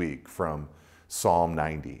last week from Psalm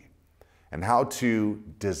 90, and how to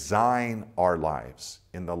design our lives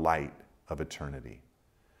in the light of eternity.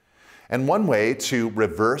 And one way to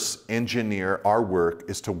reverse engineer our work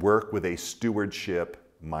is to work with a stewardship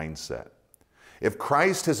mindset. If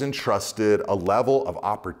Christ has entrusted a level of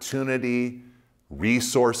opportunity,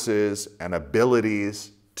 resources, and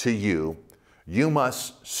abilities to you, you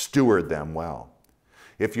must steward them well.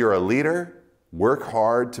 If you're a leader, work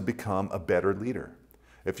hard to become a better leader.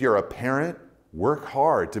 If you're a parent, work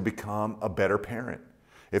hard to become a better parent.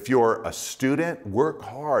 If you're a student, work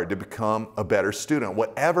hard to become a better student.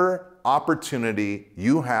 Whatever opportunity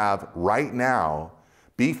you have right now,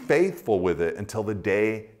 be faithful with it until the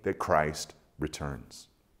day that Christ returns.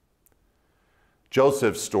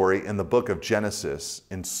 Joseph's story in the book of Genesis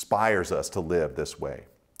inspires us to live this way.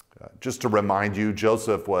 Just to remind you,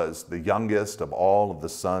 Joseph was the youngest of all of the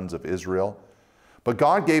sons of Israel, but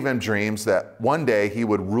God gave him dreams that one day he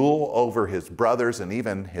would rule over his brothers and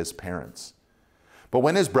even his parents. But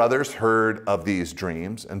when his brothers heard of these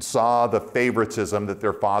dreams and saw the favoritism that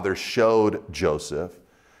their father showed Joseph,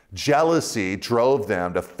 jealousy drove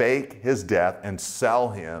them to fake his death and sell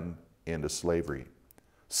him into slavery.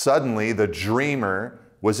 Suddenly, the dreamer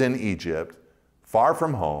was in Egypt, far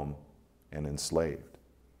from home and enslaved.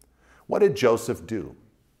 What did Joseph do?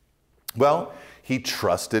 Well, he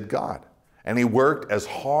trusted God, and he worked as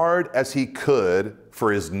hard as he could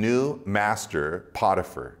for his new master,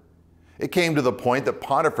 Potiphar. It came to the point that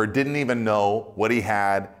Potiphar didn't even know what he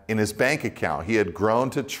had in his bank account. He had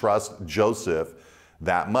grown to trust Joseph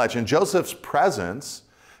that much. And Joseph's presence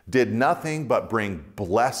did nothing but bring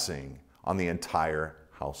blessing on the entire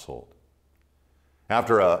household.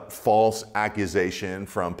 After a false accusation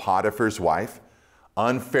from Potiphar's wife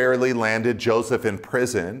unfairly landed Joseph in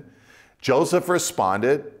prison, Joseph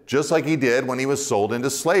responded just like he did when he was sold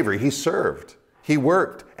into slavery. He served. He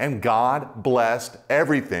worked, and God blessed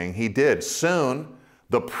everything he did. Soon,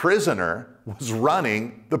 the prisoner was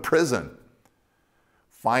running the prison.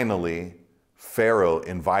 Finally, Pharaoh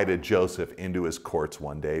invited Joseph into his courts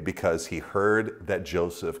one day because he heard that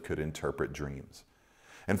Joseph could interpret dreams.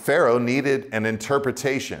 And Pharaoh needed an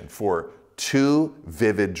interpretation for 2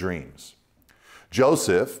 vivid dreams.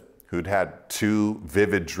 Joseph, who'd had 2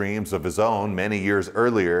 vivid dreams of his own many years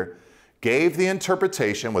earlier, gave the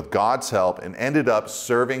interpretation with God's help and ended up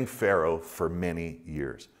serving Pharaoh for many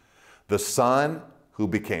years. The son who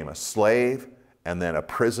became a slave and then a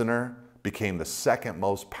prisoner became the second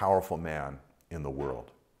most powerful man in the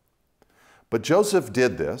world. But Joseph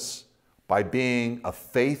did this by being a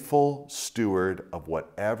faithful steward of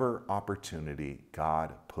whatever opportunity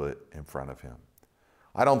God put in front of him.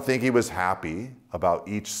 I don't think he was happy about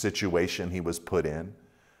each situation he was put in,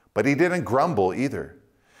 but he didn't grumble either.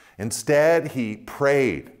 Instead, he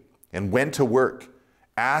prayed and went to work,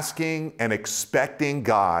 asking and expecting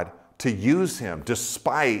God to use him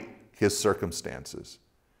despite his circumstances.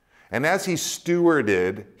 And as he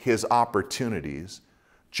stewarded his opportunities,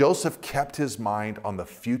 Joseph kept his mind on the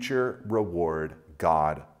future reward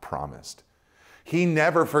God promised. He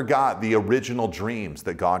never forgot the original dreams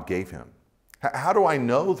that God gave him. How do I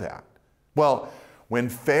know that? Well, when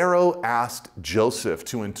Pharaoh asked Joseph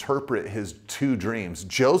to interpret his 2 dreams,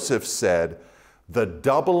 Joseph said, "The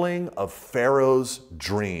doubling of Pharaoh's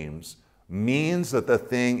dreams means that the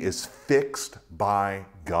thing is fixed by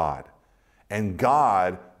God, and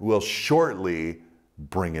God will shortly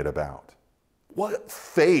bring it about." What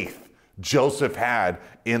faith Joseph had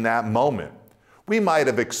in that moment. We might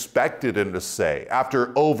have expected him to say,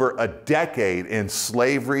 after over a decade in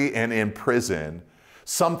slavery and in prison,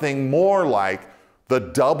 something more like, "The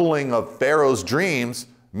doubling of Pharaoh's dreams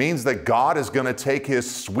means that God is going to take his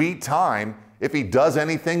sweet time if he does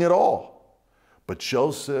anything at all." But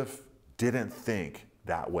Joseph didn't think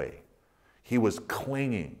that way. He was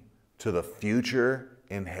clinging to the future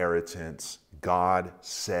inheritance God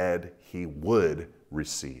said he would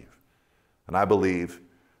receive. And I believe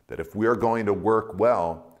that if we are going to work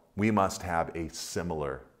well, we must have a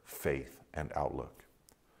similar faith and outlook.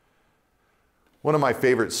 One of my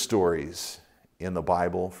favorite stories in the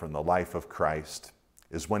Bible from the life of Christ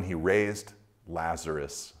is when he raised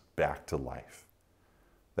Lazarus back to life.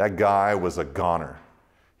 That guy was a goner.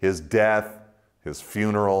 His death, his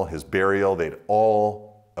funeral, his burial, they'd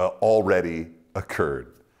all already occurred.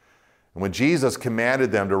 And when Jesus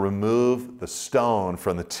commanded them to remove the stone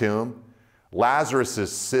from the tomb,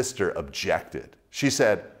 Lazarus' sister objected. She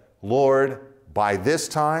said, "Lord, by this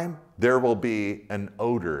time there will be an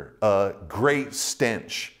odor, a great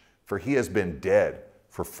stench, for he has been dead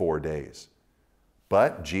for 4 days."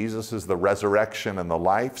 But Jesus is the resurrection and the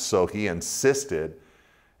life, so he insisted,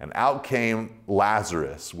 and out came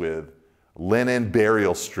Lazarus with linen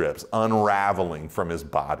burial strips unraveling from his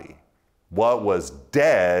body. What was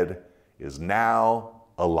dead is now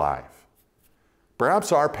alive.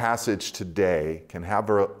 Perhaps our passage today can have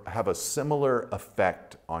a similar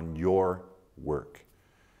effect on your work.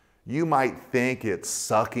 You might think it's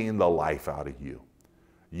sucking the life out of you.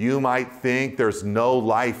 You might think there's no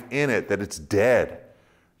life in it, that it's dead.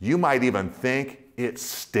 You might even think it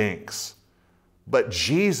stinks. But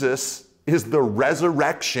Jesus is the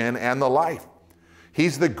resurrection and the life.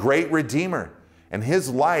 He's the great Redeemer, and his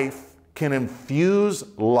life can infuse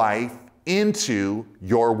life into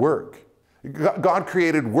your work. God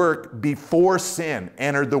created work before sin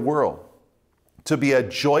entered the world to be a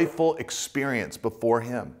joyful experience before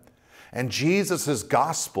him. And Jesus'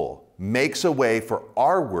 gospel makes a way for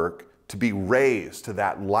our work to be raised to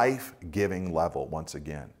that life-giving level once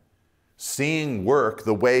again. Seeing work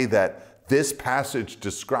the way that this passage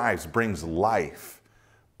describes brings life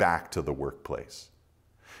back to the workplace.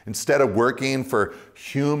 Instead of working for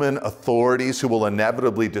human authorities who will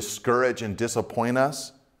inevitably discourage and disappoint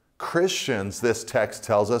us, Christians, this text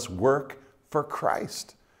tells us, work for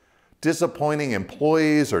Christ. Disappointing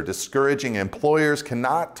employees or discouraging employers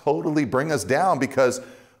cannot totally bring us down because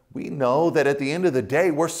we know that at the end of the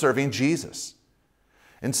day, we're serving Jesus.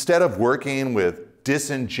 Instead of working with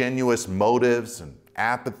disingenuous motives and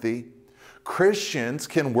apathy, Christians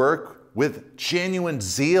can work with genuine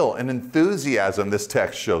zeal and enthusiasm, this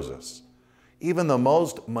text shows us. Even the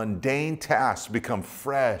most mundane tasks become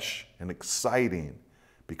fresh and exciting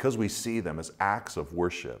because we see them as acts of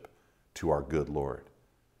worship to our good Lord.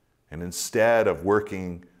 And instead of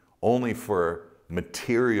working only for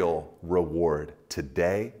material reward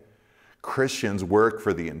today, Christians work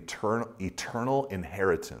for the eternal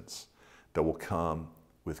inheritance that will come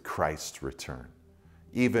with Christ's return.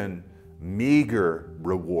 Even meager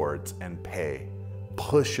rewards and pay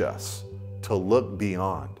push us to look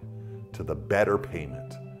beyond to the better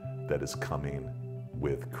payment that is coming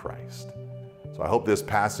with Christ. So I hope this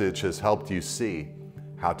passage has helped you see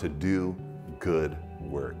how to do good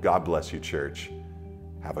work. God bless you, church.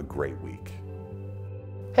 Have a great week.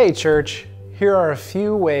 Hey, church. Here are a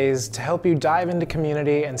few ways to help you dive into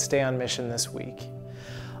community and stay on mission this week.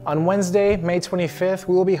 On Wednesday, May 25th,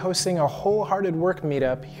 we will be hosting a Whole-Hearted Work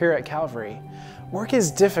Meetup here at Calvary. Work is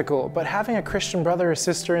difficult, but having a Christian brother or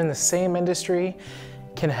sister in the same industry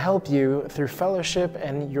can help you through fellowship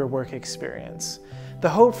and your work experience. The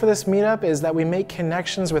hope for this meetup is that we make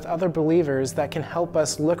connections with other believers that can help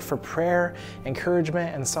us look for prayer,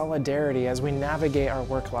 encouragement, and solidarity as we navigate our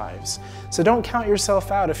work lives. So don't count yourself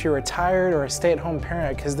out if you're retired or a stay-at-home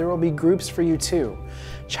parent, because there will be groups for you too.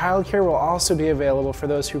 Childcare will also be available for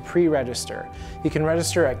those who pre-register. You can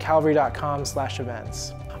register at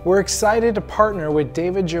calvary.com/events. We're excited to partner with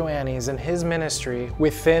David Joannes and his ministry,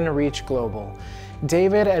 Within Reach Global.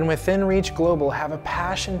 David and Within Reach Global have a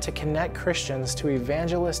passion to connect Christians to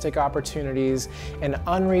evangelistic opportunities in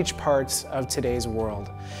unreached parts of today's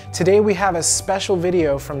world. Today we have a special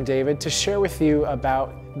video from David to share with you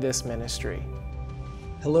about this ministry.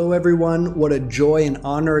 Hello everyone, what a joy and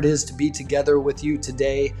honor it is to be together with you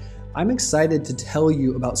today. I'm excited to tell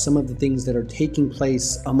you about some of the things that are taking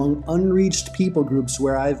place among unreached people groups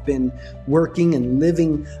where I've been working and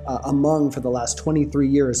living among for the last 23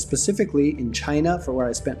 years, specifically in China, for where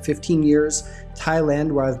I spent 15 years,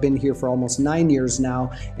 Thailand, where I've been here for almost 9 years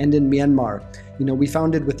now, and in Myanmar. You know, we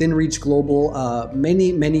founded Within Reach Global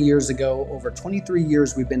many years ago. Over 23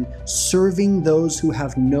 years, we've been serving those who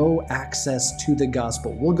have no access to the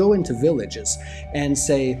gospel. We'll go into villages and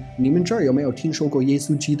say, 你们这儿有没有听说过耶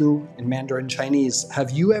稣基督? In Mandarin Chinese,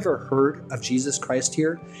 have you ever heard of Jesus Christ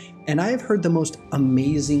here? And I have heard the most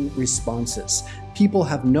amazing responses. People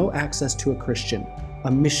have no access to a Christian,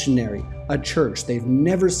 a missionary, a church. They've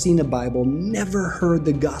never seen a Bible, never heard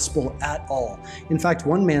the gospel at all. In fact,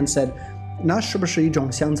 one man said, 那是不是一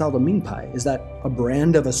种香皂的名牌? Is that a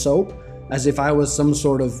brand of a soap? As if I was some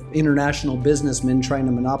sort of international businessman trying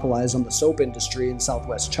to monopolize on the soap industry in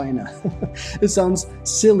Southwest China. It sounds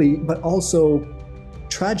silly, but also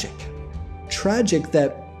tragic. Tragic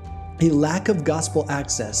that a lack of gospel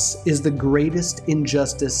access is the greatest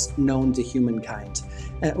injustice known to humankind.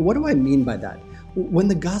 What do I mean by that? when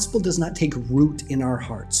the gospel does not take root in our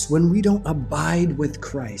hearts, when we don't abide with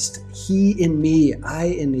Christ, He in me, I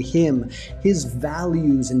in Him, His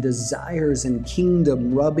values and desires and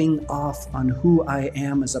kingdom rubbing off on who I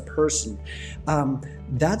am as a person,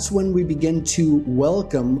 that's when we begin to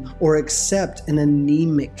welcome or accept an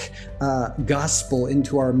anemic gospel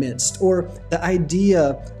into our midst, or the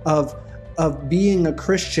idea of being a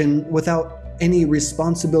Christian without any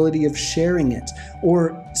responsibility of sharing it,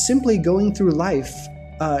 or simply going through life,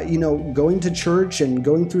 going to church and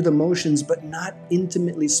going through the motions, but not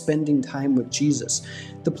intimately spending time with Jesus.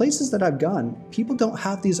 The places that I've gone, people don't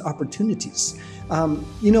have these opportunities.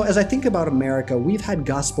 As I think about America, we've had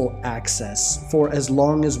gospel access for as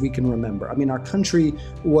long as we can remember. I mean, our country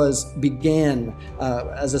began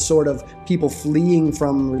as a sort of people fleeing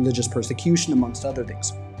from religious persecution, amongst other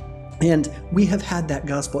things. And we have had that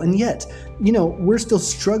gospel. And yet, we're still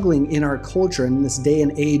struggling in our culture in this day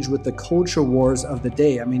and age with the culture wars of the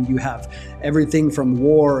day. I mean, you have everything from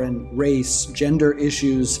war and race, gender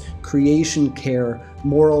issues, creation care,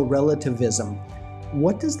 moral relativism.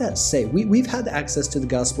 What does that say? We've had access to the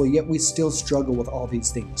gospel, yet we still struggle with all these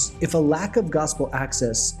things. If a lack of gospel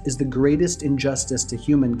access is the greatest injustice to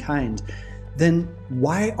humankind, then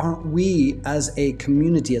why aren't we as a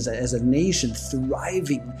community, as a nation,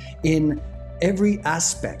 thriving in every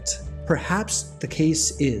aspect? Perhaps the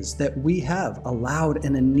case is that we have allowed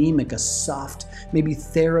an anemic, a soft, maybe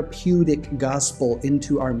therapeutic gospel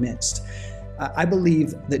into our midst. I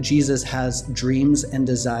believe that Jesus has dreams and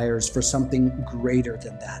desires for something greater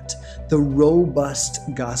than that. The robust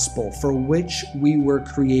gospel for which we were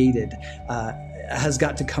created has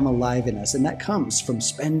got to come alive in us. And that comes from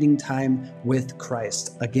spending time with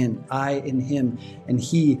Christ. Again, I in Him and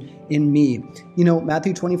He in me.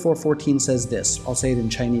 Matthew 24:14 says this. I'll say it in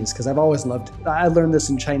Chinese because I've always loved it. I learned this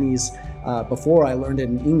in Chinese before I learned it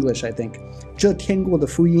in English, I think. 这天国的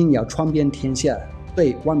福音要传遍天下，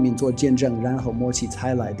对万民做见证，然后末期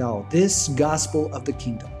才来到。This gospel of the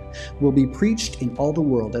kingdom will be preached in all the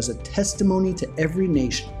world as a testimony to every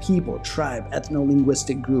nation, people, tribe,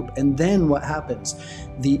 ethno-linguistic group. And then what happens?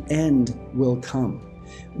 The end will come.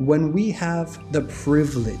 When we have the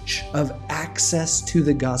privilege of access to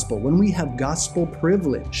the gospel, when we have gospel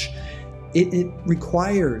privilege, it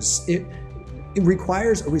requires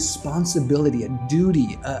a responsibility, a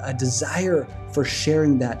duty, a desire for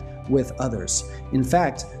sharing that with others. In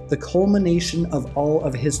fact, the culmination of all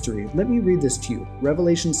of history. Let me read this to you.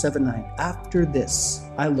 Revelation 7:9. After this,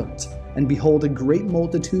 I looked, and behold, a great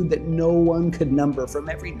multitude that no one could number, from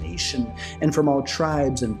every nation and from all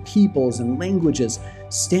tribes and peoples and languages,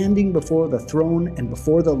 standing before the throne and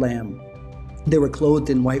before the Lamb. They were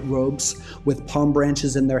clothed in white robes, with palm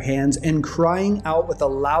branches in their hands, and crying out with a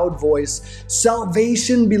loud voice,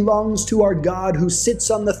 "Salvation belongs to our God who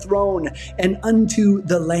sits on the throne and unto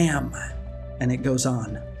the Lamb." And it goes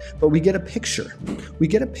on. But we get a picture. We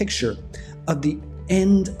get a picture of the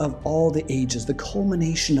end of all the ages, the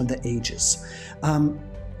culmination of the ages.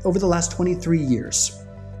 Over the last 23 years,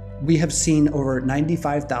 we have seen over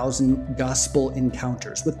 95,000 gospel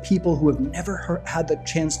encounters with people who have never had the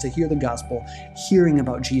chance to hear the gospel, hearing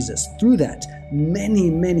about Jesus. Through that,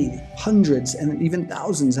 many hundreds and even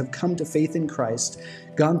thousands have come to faith in Christ,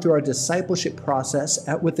 gone through our discipleship process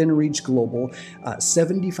at Within Reach Global.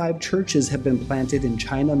 75 churches have been planted in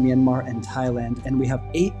China, Myanmar, and Thailand, and we have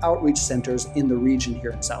 8 outreach centers in the region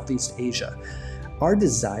here in Southeast Asia. Our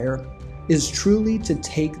desire is truly to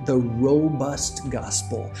take the robust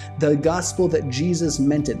gospel, the gospel that Jesus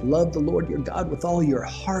meant it. Love the Lord your God with all your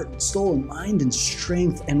heart, soul, and mind and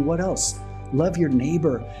strength. And what else? Love your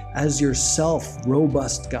neighbor as yourself,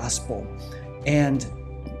 robust gospel. And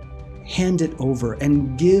hand it over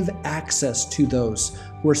and give access to those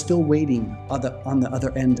who are still waiting on the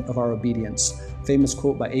other end of our obedience. A famous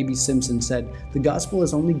quote by A.B. Simpson said, "The gospel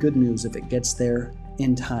is only good news if it gets there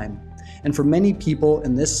in time." And for many people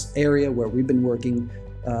in this area where we've been working,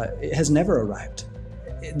 it has never arrived.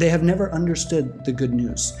 They have never understood the good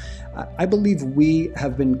news. I believe we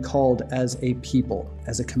have been called as a people,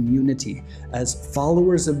 as a community, as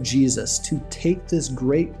followers of Jesus, to take this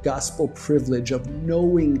great gospel privilege of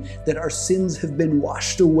knowing that our sins have been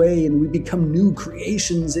washed away and we become new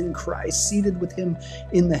creations in Christ, seated with Him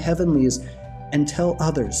in the heavenlies, and tell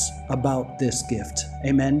others about this gift.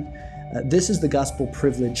 Amen. This is the gospel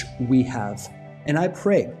privilege we have. And I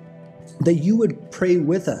pray that you would pray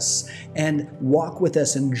with us and walk with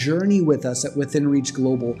us and journey with us at Within Reach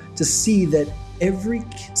Global to see that Every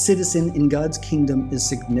citizen in God's kingdom is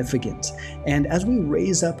significant. And as we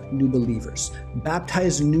raise up new believers,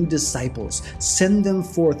 baptize new disciples, send them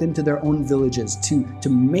forth into their own villages to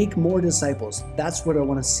make more disciples, that's what I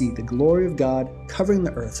want to see. The glory of God covering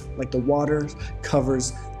the earth like the water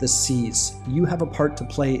covers the seas. You have a part to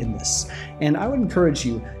play in this. And I would encourage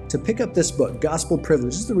you to pick up this book, Gospel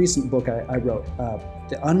Privilege. This is the recent book I wrote,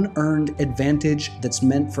 The Unearned Advantage That's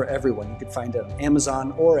Meant for Everyone. You can find it on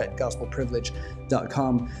Amazon or at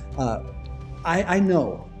gospelprivilege.com. I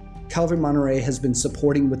know Calvary Monterey has been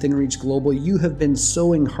supporting Within Reach Global. You have been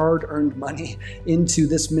sowing hard-earned money into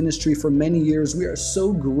this ministry for many years. We are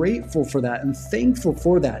so grateful for that and thankful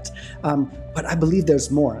for that. But I believe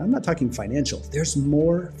there's more. I'm not talking financial. There's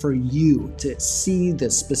more for you to see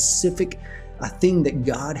the specific thing that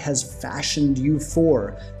God has fashioned you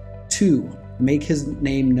for, to make his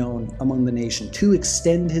name known among the nation, to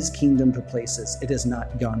extend his kingdom to places it has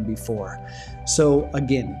not gone before. So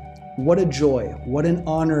again, what a joy, what an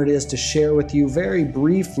honor it is to share with you very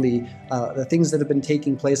briefly the things that have been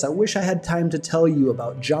taking place. I wish I had time to tell you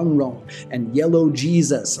about Zhang Rong and Yellow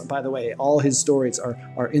Jesus. By the way, all his stories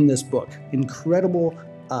are in this book. Incredible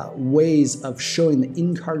ways of showing the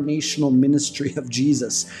incarnational ministry of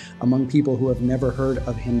Jesus among people who have never heard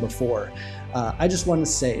of him before. I just want to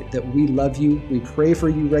say that we love you. We pray for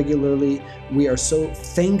you regularly. We are so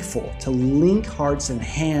thankful to link hearts and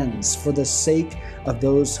hands for the sake of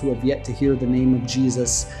those who have yet to hear the name of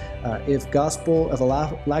Jesus. If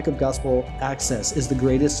a lack of gospel access is the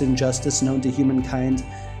greatest injustice known to humankind,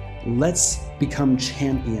 let's become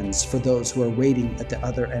champions for those who are waiting at the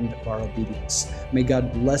other end of our obedience. May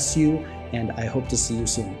God bless you, and I hope to see you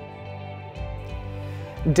soon.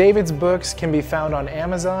 David's books can be found on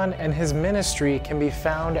Amazon, and his ministry can be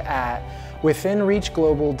found at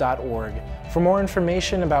withinreachglobal.org. For more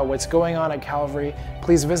information about what's going on at Calvary,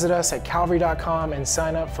 please visit us at calvary.com and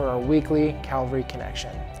sign up for our weekly Calvary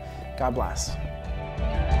Connection. God bless.